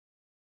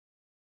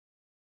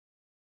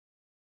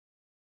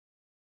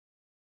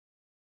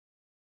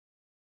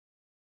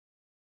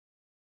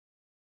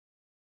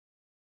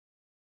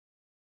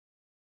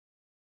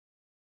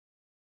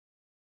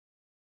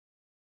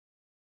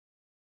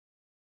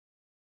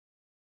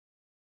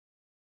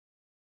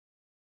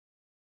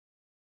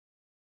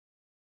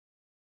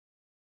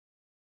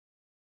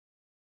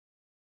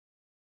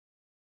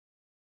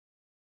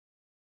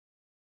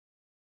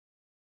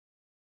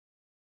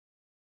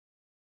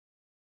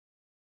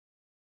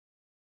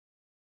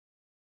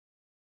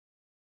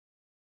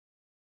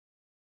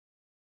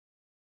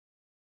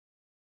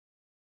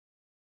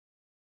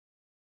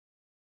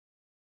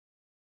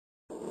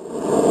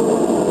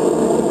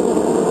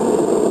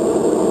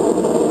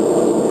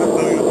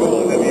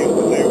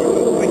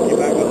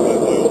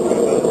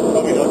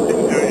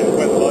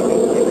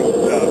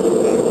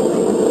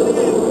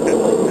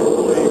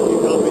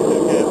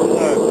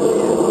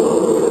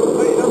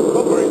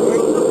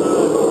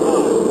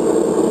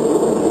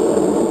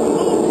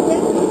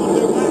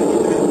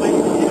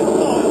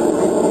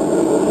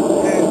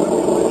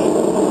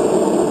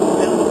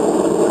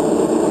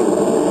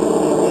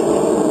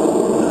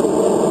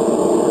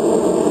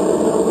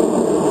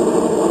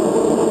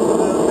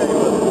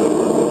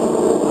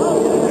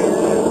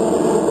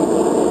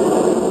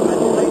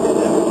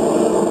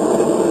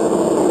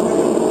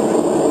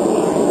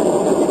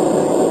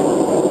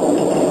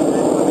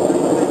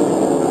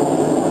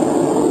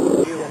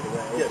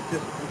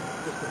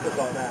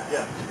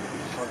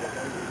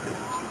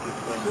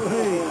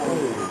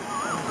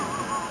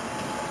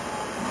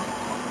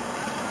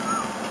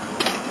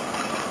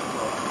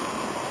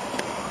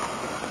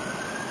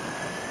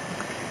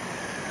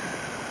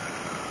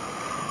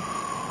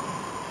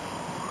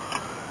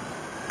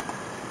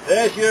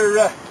there's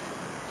your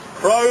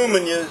chrome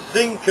and your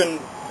zinc and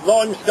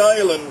lime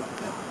scale and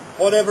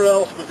whatever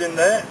else was in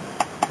there.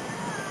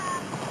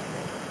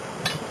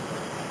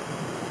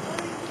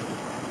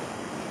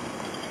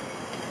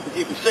 As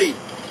you can see,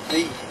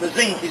 the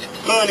zinc is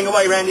burning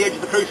away around the edge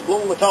of the crucible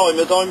all the time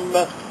as I'm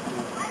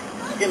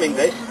skimming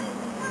this.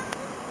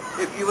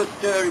 If you were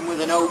stirring with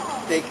an oak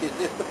stick, is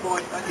this the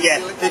point?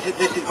 Yes,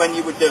 this is when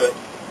you would do it.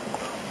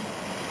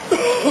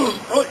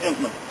 Right,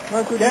 gentlemen.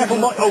 Careful,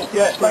 not. Oh,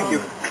 yes, thank you.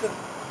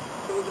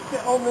 So there's a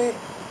bit on the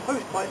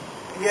hose pipe.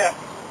 Yeah.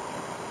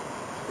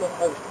 Not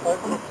hose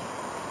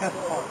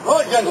pipe.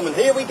 Right, gentlemen,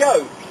 here we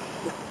go.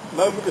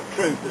 Moment of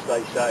truth, as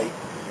they say.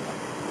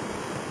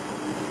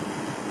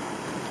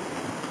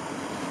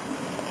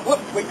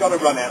 Whoops, we've got to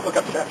run out. Look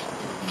up, chaps.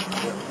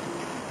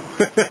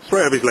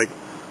 Straight up his leg.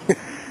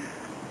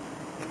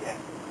 Yeah.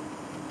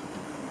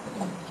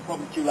 It's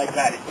probably too late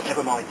about it, but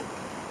never mind.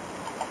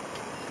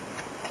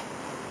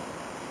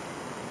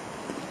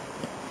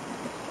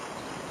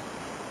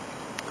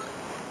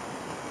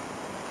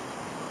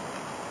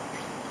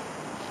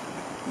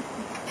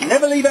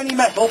 Never leave any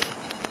metal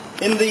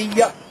in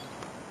the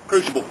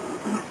crucible,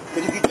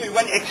 because if you do,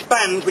 when it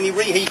expands, when you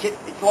reheat it,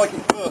 it's like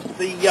it bursts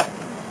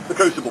the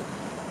crucible.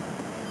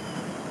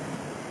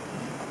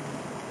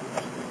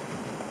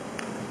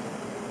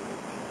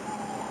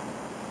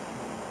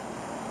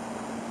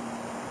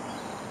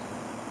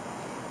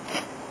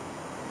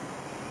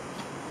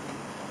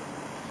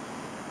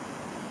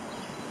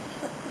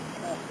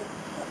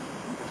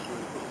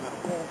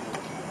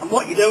 And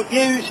what you don't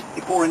use,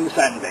 you pour in the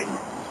sand bin.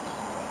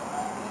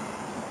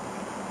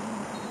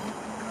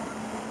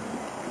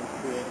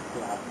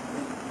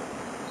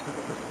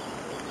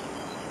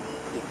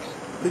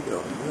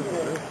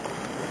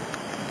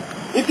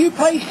 If you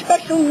pay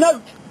special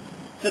note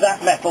to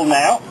that metal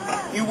now,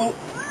 you will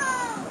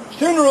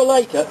sooner or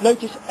later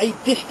notice a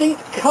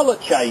distinct colour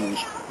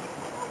change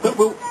that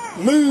will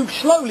move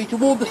slowly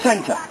toward the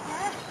centre.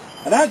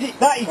 And that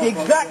is the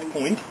exact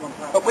point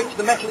at which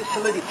the metal is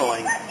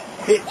solidifying.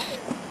 It's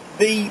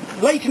the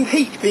latent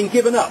heat being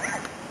given up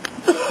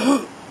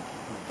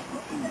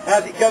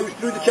as it goes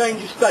through the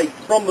change of state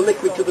from the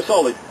liquid to the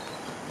solid.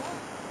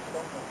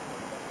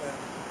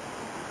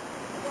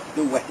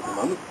 Still wet at the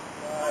moment.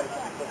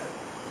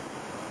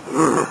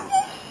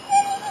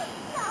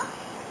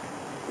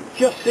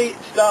 Just see it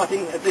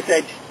starting at this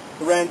edge,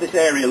 around this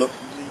area, look.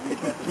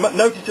 It's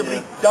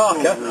noticeably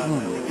darker.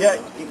 Yeah,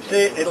 you can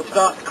see it, it'll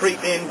start to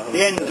creep in.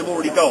 The ends have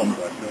already gone.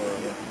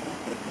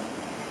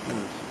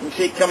 You can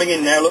see it coming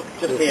in now, look,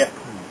 just here.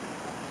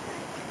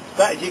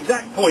 That is the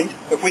exact point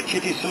at which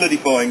it is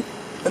solidifying.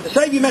 And to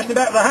save you messing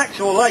about with the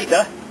hacksaw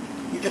later,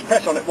 you just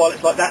press on it while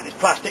it's like that, it's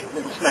plastic, and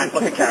it'll snap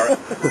like a carrot.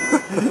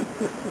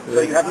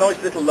 So you have nice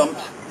little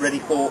lumps ready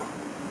for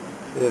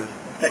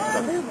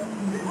texture.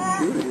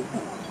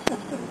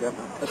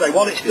 I say,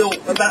 while it's still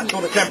at that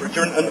sort of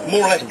temperature and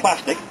more or less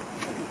plastic.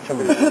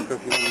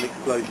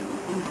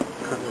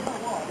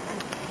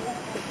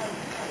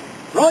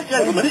 Right,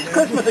 gentlemen, it's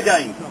Christmas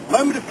again.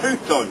 Moment of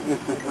truth time.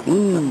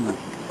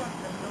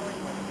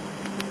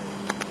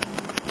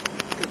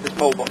 Because this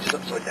mould box is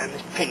upside down,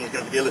 this pin is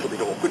going to be a little bit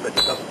awkward, but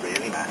it doesn't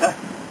really matter.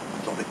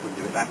 So we can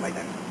do it that way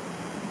then.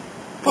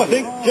 I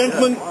think,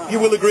 gentlemen, you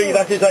will agree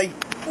that is a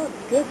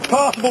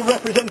passable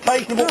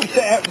representation of what we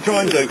set out to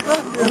try and do.